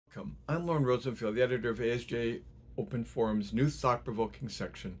Welcome. I'm Lorne Rosenfield, the editor of ASJ Open Forum's new thought-provoking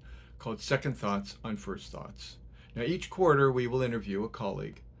section called Second Thoughts on First Thoughts. Now, each quarter we will interview a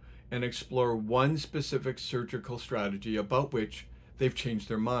colleague and explore one specific surgical strategy about which they've changed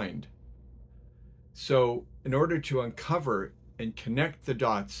their mind. So, in order to uncover and connect the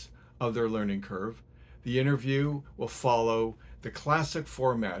dots of their learning curve, the interview will follow the classic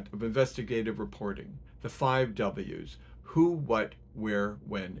format of investigative reporting, the 5 W's: who, what, where,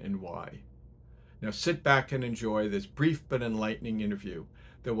 when, and why. Now sit back and enjoy this brief but enlightening interview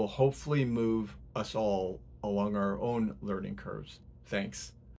that will hopefully move us all along our own learning curves.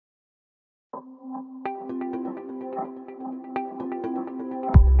 Thanks.